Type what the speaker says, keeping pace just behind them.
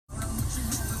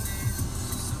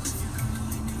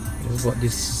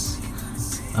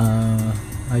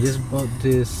just bought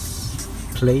this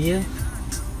player.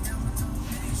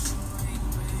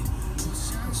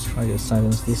 Let's try to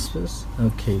silence this first.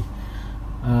 Okay,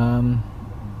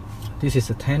 this is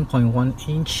a 10.1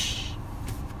 inch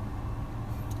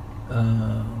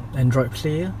Android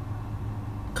player.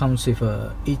 Comes with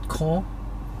a 8 core,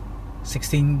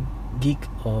 16 gig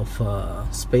of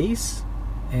space,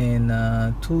 and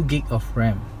 2 gig of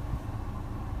RAM.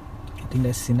 I think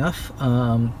that's enough.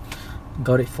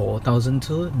 Got it for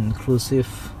 1,002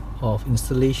 inclusive of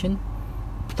installation,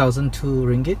 1,002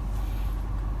 ringgit.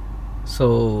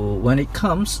 So when it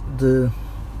comes, the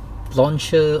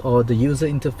launcher or the user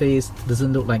interface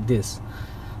doesn't look like this.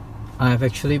 I've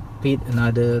actually paid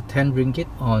another 10 ringgit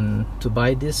to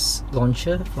buy this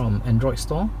launcher from Android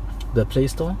store, the Play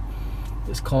Store.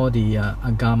 It's called the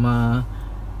Agama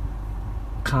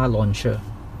car launcher.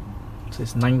 So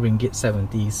it's 9 ringgit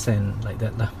 70 cent, like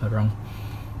that around.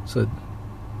 So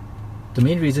the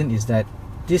main reason is that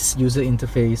this user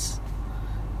interface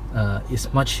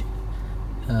is much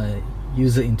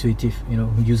user intuitive,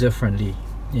 user friendly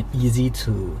and easy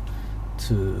to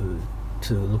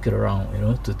look it around,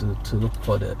 to look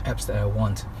for the apps that I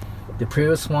want. The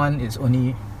previous one is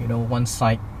only, one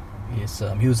side is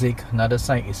music, another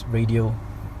side is radio,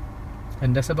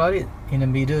 and that's about it. In the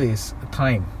middle is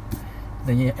time.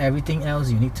 Then everything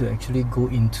else you need to actually go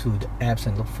into the apps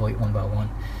and look for it one by one.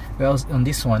 Whereas on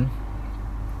this one,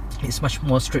 it's much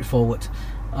more straightforward.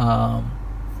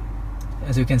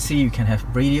 As you can see, you can have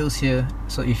radios here.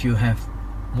 So if you have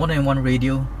more than one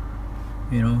radio,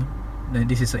 then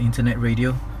this is an internet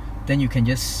radio, then you can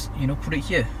just put it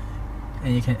here,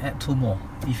 and you can add 2 more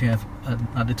if you have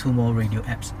another 2 more radio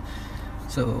apps.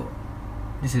 So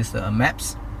this is the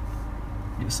maps.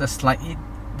 You just slide it,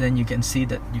 then you can see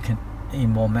that you can add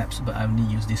more maps, but I only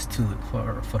use these 2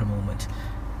 for the moment.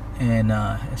 And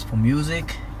as for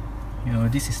music,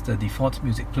 this is the default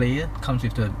music player. Comes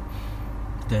with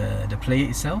the player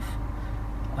itself.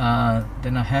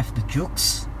 Then I have the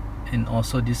jukes, and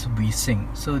also this sing.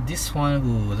 So this one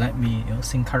will let me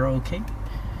sing karaoke.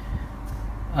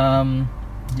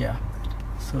 Yeah,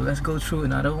 so let's go through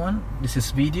another one. This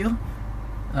is video,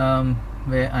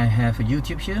 where I have a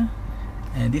YouTube here,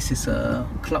 and this is a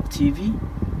cloud TV.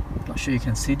 Not sure you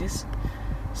can see this.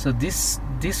 So this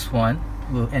one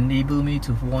will enable me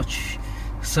to watch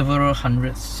several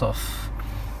hundreds of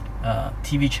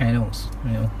TV channels.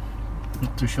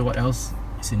 Not too sure what else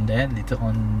is in there. Later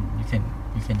on you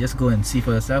can just go and see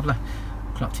for yourself lah.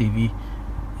 Cloud TV.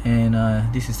 And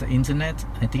this is the internet.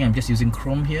 I think I'm just using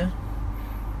Chrome here.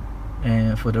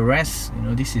 And for the rest,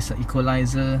 this is an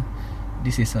equalizer.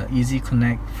 This is an easy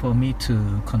connect for me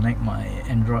to connect my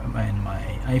Android and my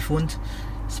iPhone.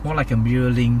 It's more like a mirror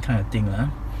link kind of thing lah.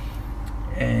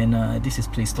 And this is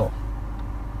Play Store.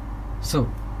 So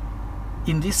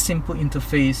in this simple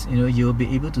interface, you'll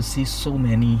be able to see so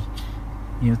many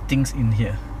things in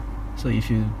here. So if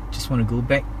you just want to go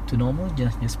back to normal,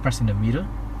 just press in the middle,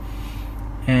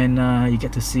 and you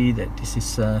get to see that this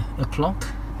is a clock.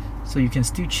 So you can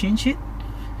still change it.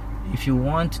 If you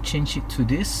want to change it to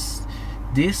this,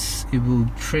 it will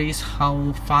trace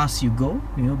how fast you go,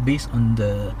 based on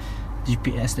the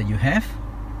GPS that you have.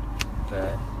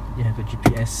 You have a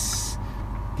GPS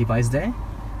device there.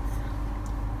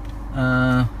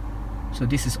 So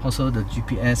this is also the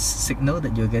GPS signal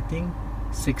that you're getting,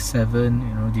 6,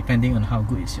 7, depending on how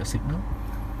good is your signal.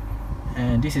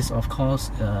 And this is of course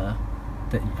that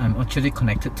I'm actually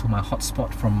connected to my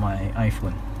hotspot from my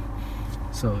iPhone.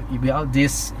 So without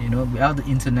this, without the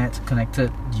internet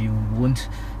connected, you won't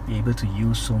be able to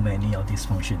use so many of these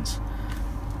functions.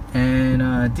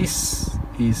 And this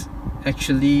is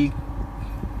actually,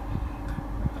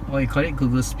 what you call it,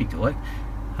 Google Speak. What?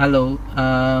 Hello,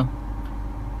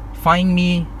 find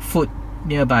me food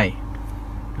nearby.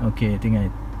 Okay, I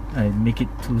think I make it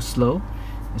too slow.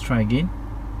 Let's try again.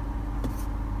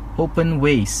 Open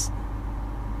Waze.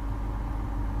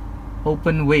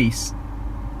 Open Waze.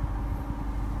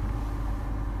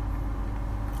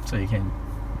 So you can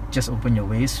just open your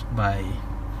Waze by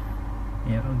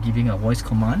giving a voice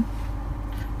command.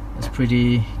 It's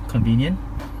pretty convenient.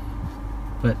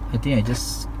 But I think I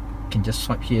can just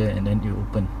swipe here and then it will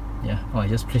open. Yeah, or I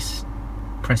just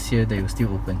press here, they will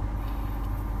still open.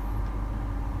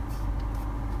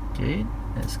 Okay,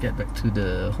 let's get back to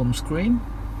the home screen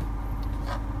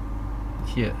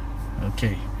here.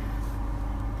 Okay,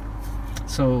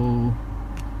 so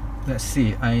let's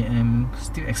see, I am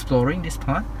still exploring this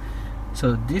part.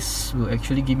 So this will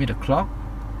actually give me the clock.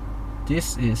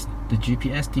 This is the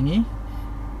GPS thingy,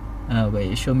 where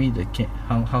it show me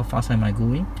how fast am I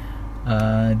going.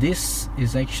 This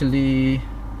is actually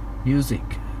music.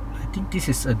 I think this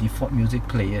is a default music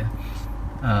player.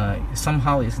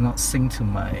 Somehow it's not synced to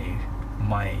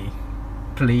my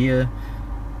player,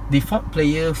 default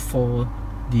player for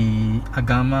the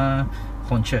Agama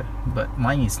launcher, but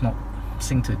mine is not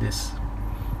synced to this.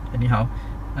 Anyhow,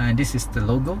 and this is the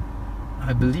logo.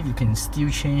 I believe you can still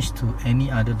change to any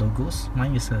other logos.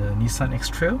 Mine is a Nissan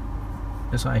X-Trail,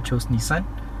 that's why I chose Nissan.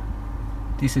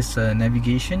 This is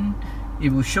navigation.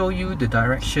 It will show you the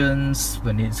directions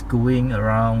when it's going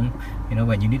around. You know,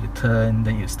 when you need to turn,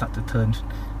 then you start to turn,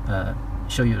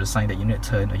 show you the sign that you need to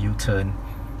turn, or U-turn.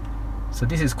 So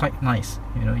this is quite nice.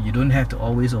 You know, you don't have to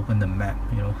always open the map,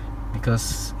 you know,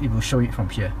 because it will show it from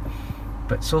here.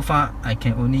 But so far I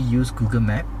can only use Google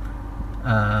Map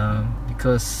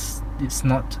because it's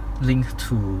not linked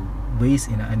to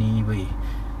Waze in any way.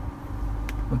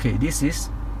 Okay, this is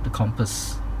the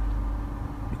compass.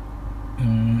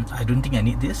 I don't think I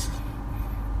need this.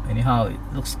 Anyhow, it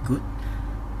looks good.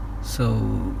 So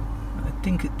I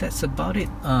think that's about it.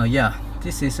 Yeah,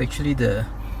 this is actually the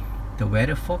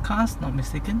weather forecast, not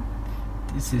mistaken.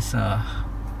 This is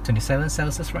 27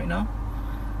 Celsius right now.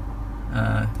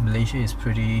 Malaysia is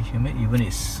pretty humid. Even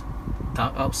it's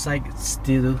dark outside, it's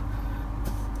still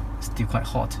quite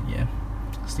hot. Yeah,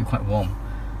 still quite warm.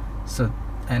 So,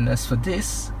 and as for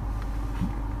this,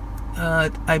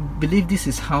 I believe this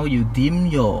is how you dim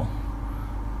your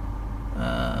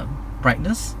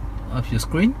brightness of your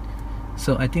screen.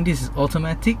 So I think this is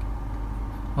automatic.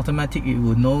 It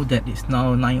will know that it's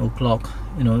now 9 o'clock,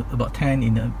 you know, about 10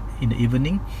 in the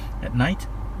evening, at night.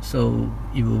 So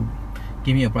it will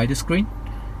give me a brighter screen.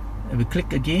 I will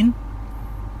click again.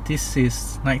 This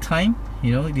is nighttime,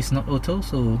 you know, it is not auto,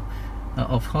 so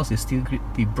of course it's still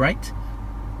be bright.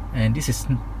 And this is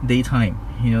daytime,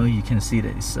 you know, you can see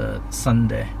that it's sun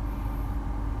there.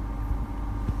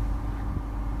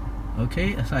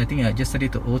 Okay, so I think I just set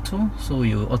it to auto, so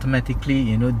you automatically,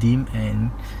 you know, dim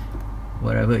and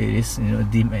whatever it is, you know,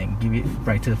 dim and give it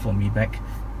brighter for me back.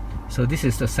 So this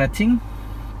is the setting.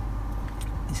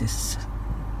 This is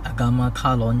Agama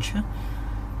car launcher.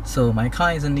 So my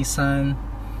car is a Nissan,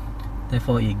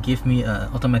 therefore it give me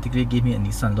automatically give me a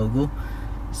Nissan logo.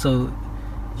 So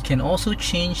you can also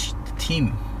change the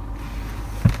theme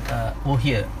over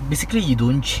here. Basically you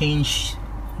don't change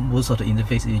most of the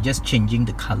interface, you're just changing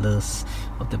the colors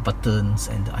of the buttons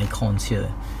and the icons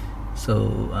here.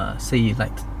 So say you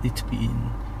like it to be in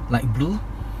light blue,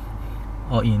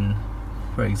 or in,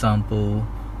 for example,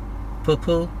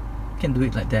 purple, you can do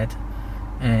it like that.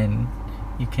 And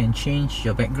you can change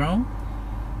your background.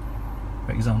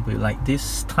 For example, you like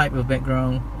this type of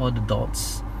background, or the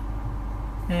dots.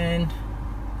 And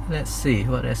let's see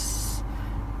what else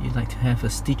you like to have, a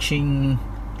stitching,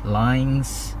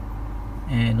 lines,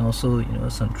 and also, you know,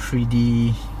 some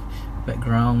 3D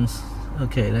backgrounds.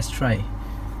 Okay, let's try.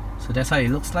 So that's how it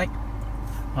looks like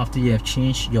after you have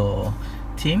changed your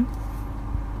theme.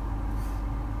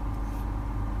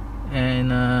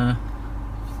 And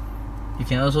you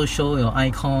can also show your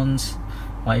icons,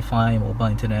 Wi-Fi, mobile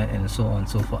internet, and so on and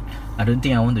so forth. I don't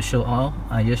think I want to show all.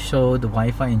 I just show the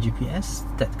Wi-Fi and GPS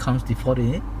that comes default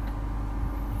in it.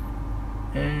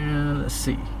 And let's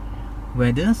see,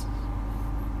 weather.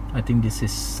 I think this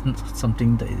is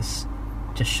something that is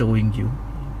just showing you,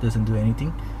 it doesn't do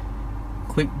anything.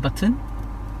 Quick button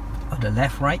on the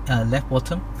left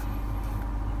bottom,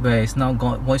 where it's now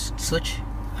got voice search.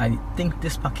 I think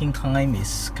this parking time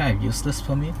is kind of useless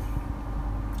for me.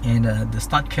 And the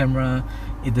start camera,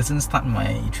 it doesn't start my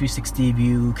 360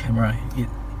 view camera.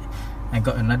 I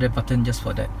got another button just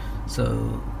for that.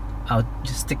 So I'll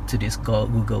just stick to this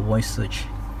Google voice search.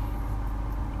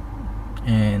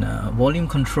 And volume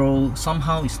control,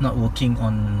 somehow it's not working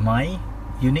on my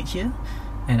unit here,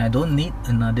 and I don't need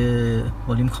another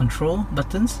volume control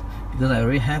buttons because I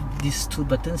already have these two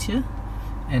buttons here,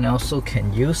 and I also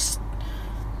can use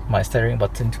my steering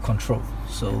button to control.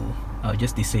 So I'll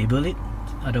just disable it,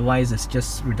 otherwise it's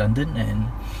just redundant and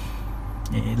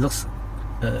it looks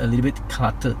a little bit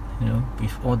cluttered, you know,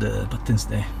 with all the buttons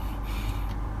there.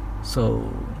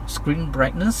 So screen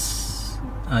brightness,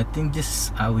 I think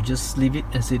this I will just leave it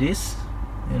as it is,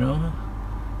 you know,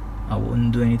 I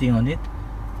won't do anything on it.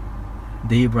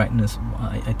 Day brightness,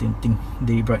 I think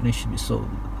day brightness should be so.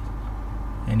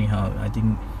 Anyhow, I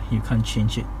think you can't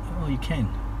change it. Oh, you can.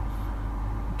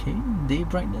 Okay, day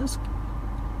brightness,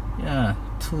 yeah,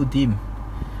 too dim,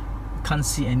 can't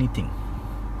see anything.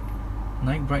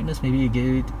 Night brightness, maybe you get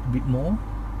it a bit more.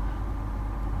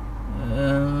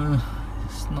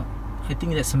 It's not, I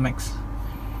think that's a max.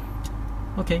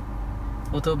 Okay,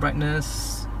 auto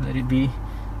brightness, let it be.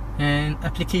 And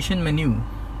application menu,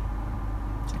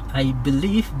 I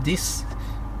believe this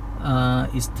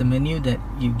is the menu that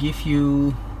you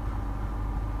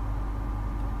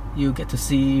get to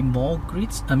see more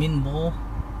grids, I mean more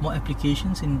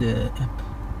applications in the app,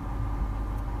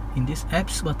 in this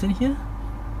apps button here.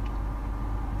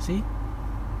 See,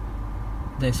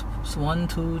 there's 1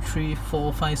 2 3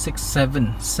 4 5 6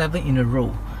 7 in a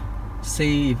row.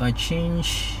 Say if I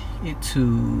change it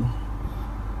to,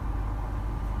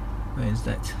 where is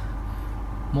that,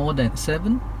 more than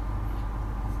 7,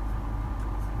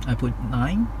 I put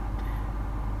 9,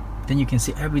 then you can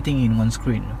see everything in one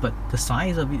screen, but the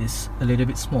size of it is a little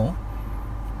bit small,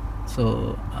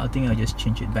 so I think I'll just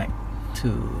change it back to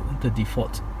the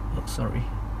default. Oh, sorry,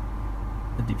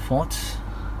 the default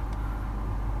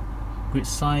grid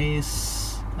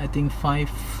size. I think 5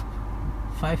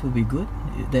 will be good.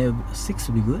 There, 6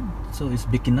 will be good, so it's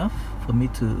big enough for me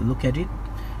to look at it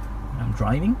when I'm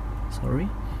driving. Sorry,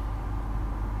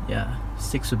 yeah,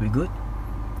 6 will be good.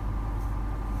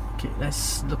 Okay,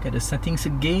 let's look at the settings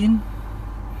again.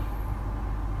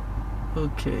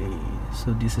 Okay,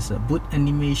 so this is a boot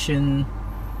animation.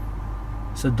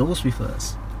 So those with a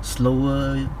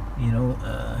slower,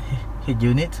 head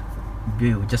unit,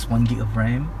 with just 1 gig of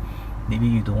RAM, maybe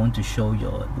you don't want to show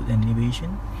your boot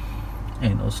animation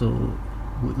and also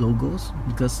boot logos,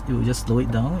 because it will just slow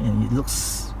it down and it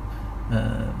looks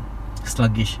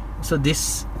sluggish. So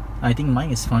this, I think mine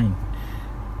is fine,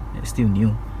 it's still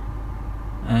new.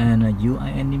 And a UI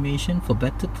animation for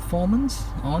better performance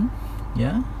on,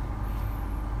 yeah.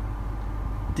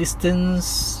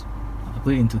 Distance, I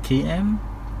put it into km,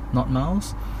 not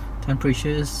miles.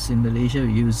 Temperatures in Malaysia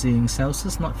using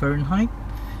Celsius, not Fahrenheit.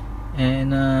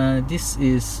 And this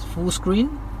is full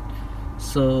screen,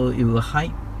 so it will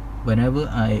hide whenever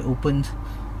I opened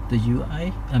the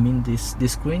UI, I mean this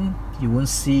screen. You won't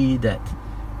see that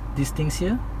these things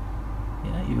here,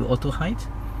 yeah, it will auto hide.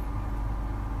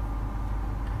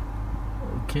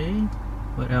 Okay,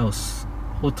 what else?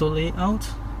 Auto layout,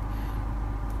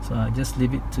 so I just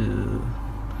leave it to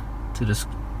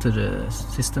the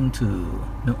system to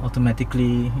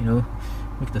automatically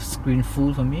make the screen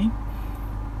full for me.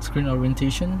 Screen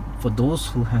orientation, for those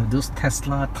who have those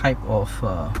Tesla type of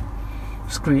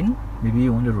screen, maybe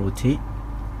you want to rotate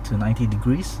to 90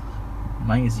 degrees.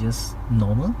 Mine is just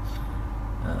normal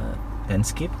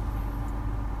landscape.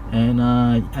 And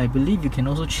I believe you can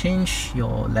also change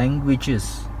your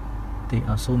languages. There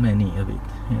are so many of it,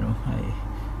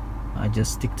 I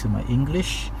just stick to my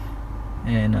English.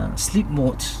 And sleep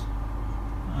mode,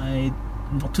 I'm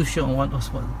not too sure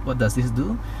what does this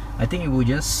do. I think it will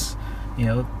just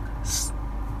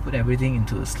put everything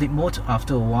into sleep mode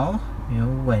after a while.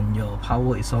 When your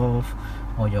power is off,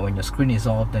 or when your screen is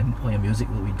off, then your music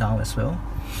will be down as well.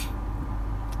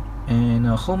 And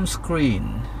home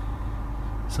screen,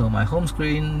 so my home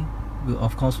screen will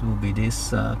of course be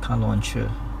this car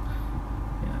launcher.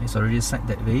 Yeah, it's already set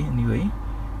that way anyway.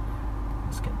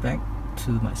 Let's get back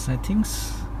to my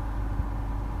settings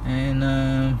and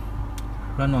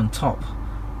run on top.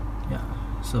 Yeah,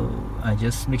 so I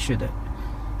just make sure that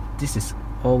this is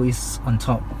always on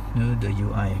top, the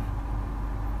UI.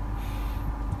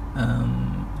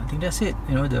 I think that's it.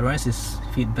 The rest is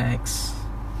feedbacks,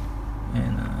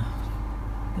 and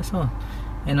that's all.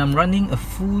 And I'm running a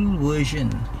full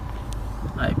version.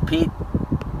 I paid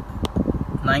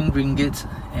 9 ringgit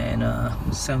and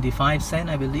 75 cents,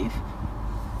 I believe.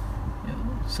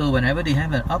 So whenever they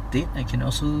have an update, I can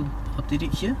also update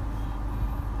it here.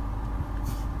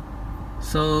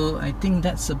 So I think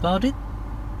that's about it.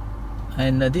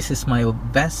 And this is my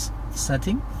best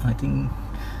setting. I think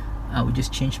I will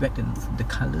just change back the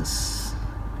colors,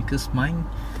 because my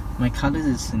colors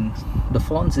is in, the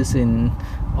fonts is in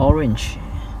orange.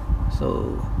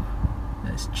 So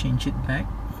let's change it back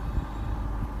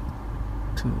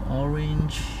to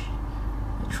orange.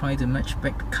 I'll try to match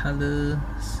back the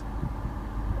colors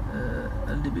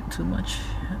a little bit too much.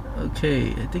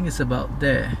 Okay, I think it's about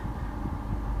there.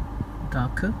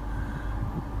 Darker.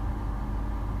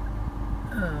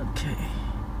 Okay,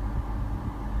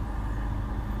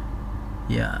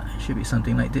 yeah, it should be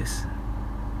something like this.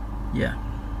 Yeah,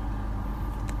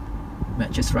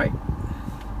 matches right.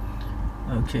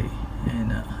 Okay,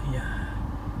 and yeah,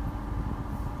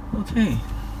 okay,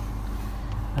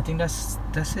 I think that's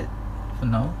it for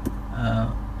now.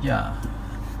 Yeah,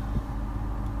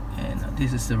 and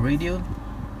this is the radio.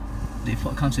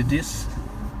 Default comes with this.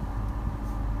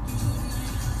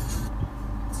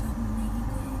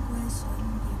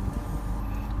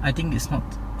 I think it's not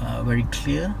very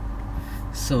clear,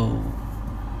 so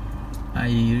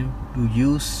I will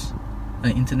use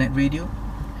an internet radio.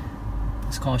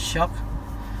 It's called Shock.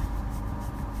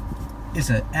 it's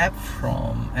an app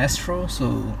from Astro,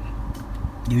 so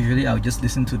usually I'll just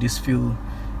listen to these few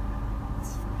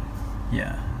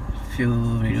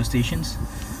radio stations.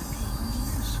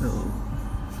 So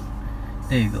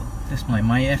there you go, that's my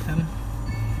FM.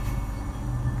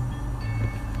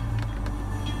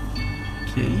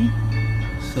 Okay,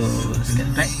 so let's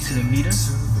get back to the meter.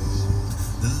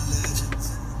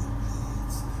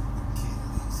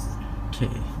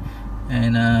 Okay,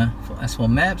 and as for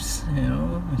maps, you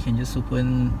know, you can just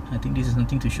open, I think this is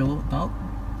nothing to show about,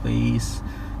 Waze,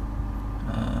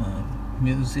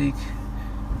 music,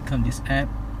 come this app.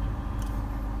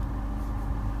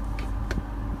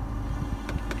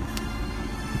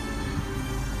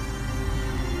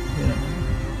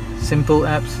 Simple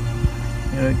apps,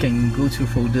 you know, you can go to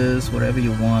folders, whatever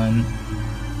you want,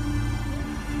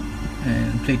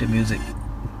 and play the music.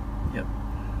 Yep,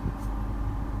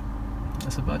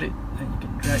 that's about it. And you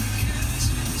can drag.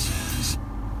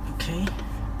 Okay,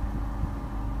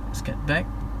 let's get back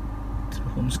to the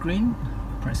home screen.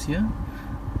 Press here,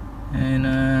 and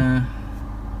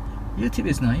YouTube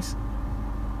is nice.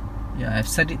 Yeah, I've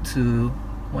set it to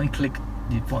one-click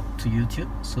default to YouTube,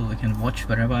 so I can watch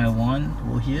wherever I want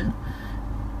over here,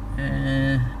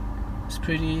 and it's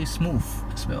pretty smooth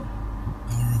as well.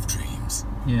 Power of dreams.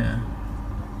 Yeah,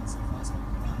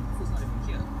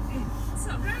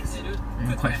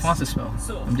 and quite fast as well.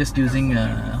 I'm just using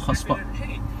a hotspot.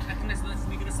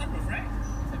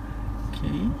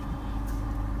 Okay,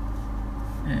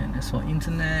 and as for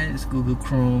internet, it's Google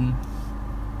Chrome,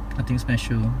 nothing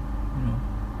special, you know.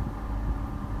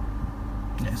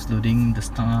 Yeah, it's loading the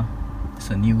Star.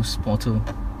 It's a news portal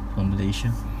from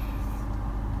Malaysia,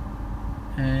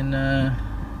 and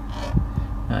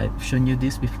I've shown you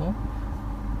this before.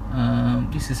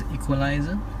 This is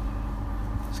equalizer,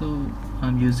 so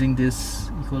I'm using this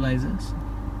equalizers.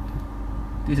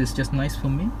 This is just nice for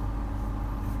me.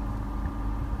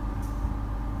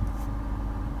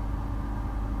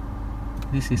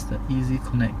 This is the easy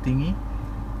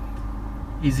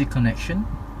connection,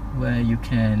 where you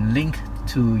can link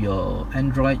to your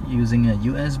Android using a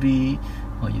USB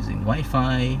or using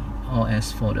Wi-Fi, or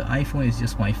as for the iPhone, it's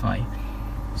just Wi-Fi.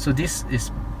 So this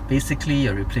is basically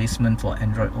a replacement for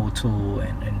Android Auto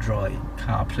and Android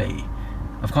CarPlay.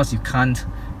 Of course, you can't,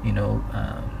 you know,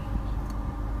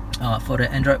 for the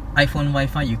Android iPhone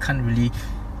Wi-Fi, you can't really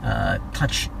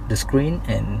touch the screen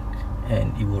and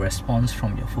it will respond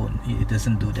from your phone. It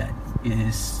doesn't do that. It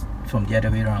is from the other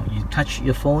way around. You touch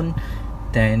your phone,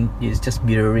 then it's just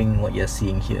mirroring what you're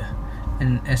seeing here.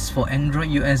 And as for Android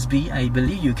USB, I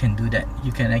believe you can do that.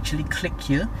 You can actually click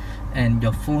here and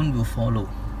your phone will follow.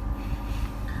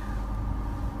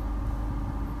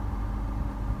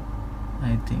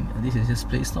 I think this is just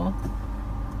Play Store.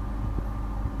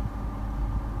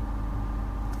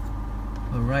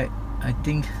 Alright, I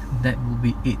think that will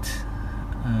be it.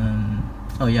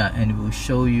 Oh yeah, and it will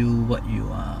show you what you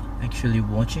are actually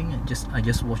watching. I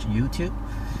just watched YouTube.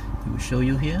 It will show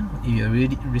you here. If you're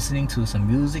really listening to some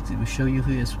music, it will show you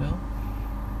here as well.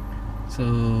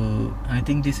 So I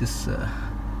think this is a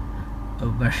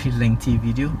very lengthy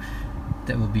video.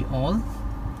 That will be all.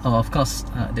 Oh, of course,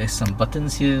 there's some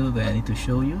buttons here where I need to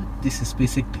show you. This is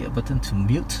basically a button to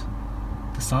mute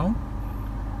the sound.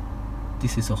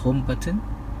 This is a home button.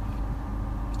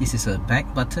 This is a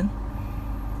back button.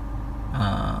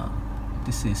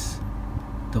 This is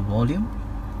the volume.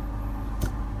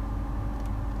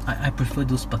 I prefer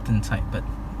those button type, but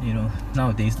you know,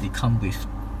 nowadays they come with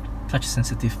touch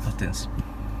sensitive buttons.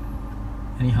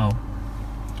 Anyhow,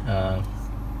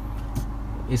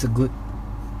 it's a good,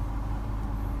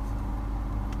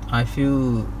 I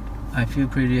feel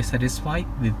pretty satisfied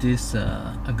with this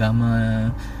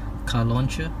Agama car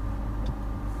launcher.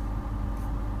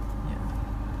 Yeah,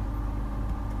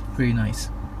 pretty nice.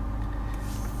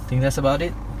 I think that's about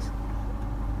it.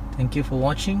 Thank you for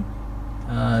watching.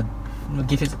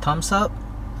 Give it a thumbs up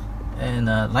and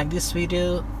like this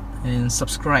video and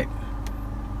subscribe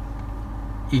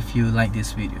if you like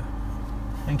this video.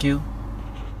 Thank you.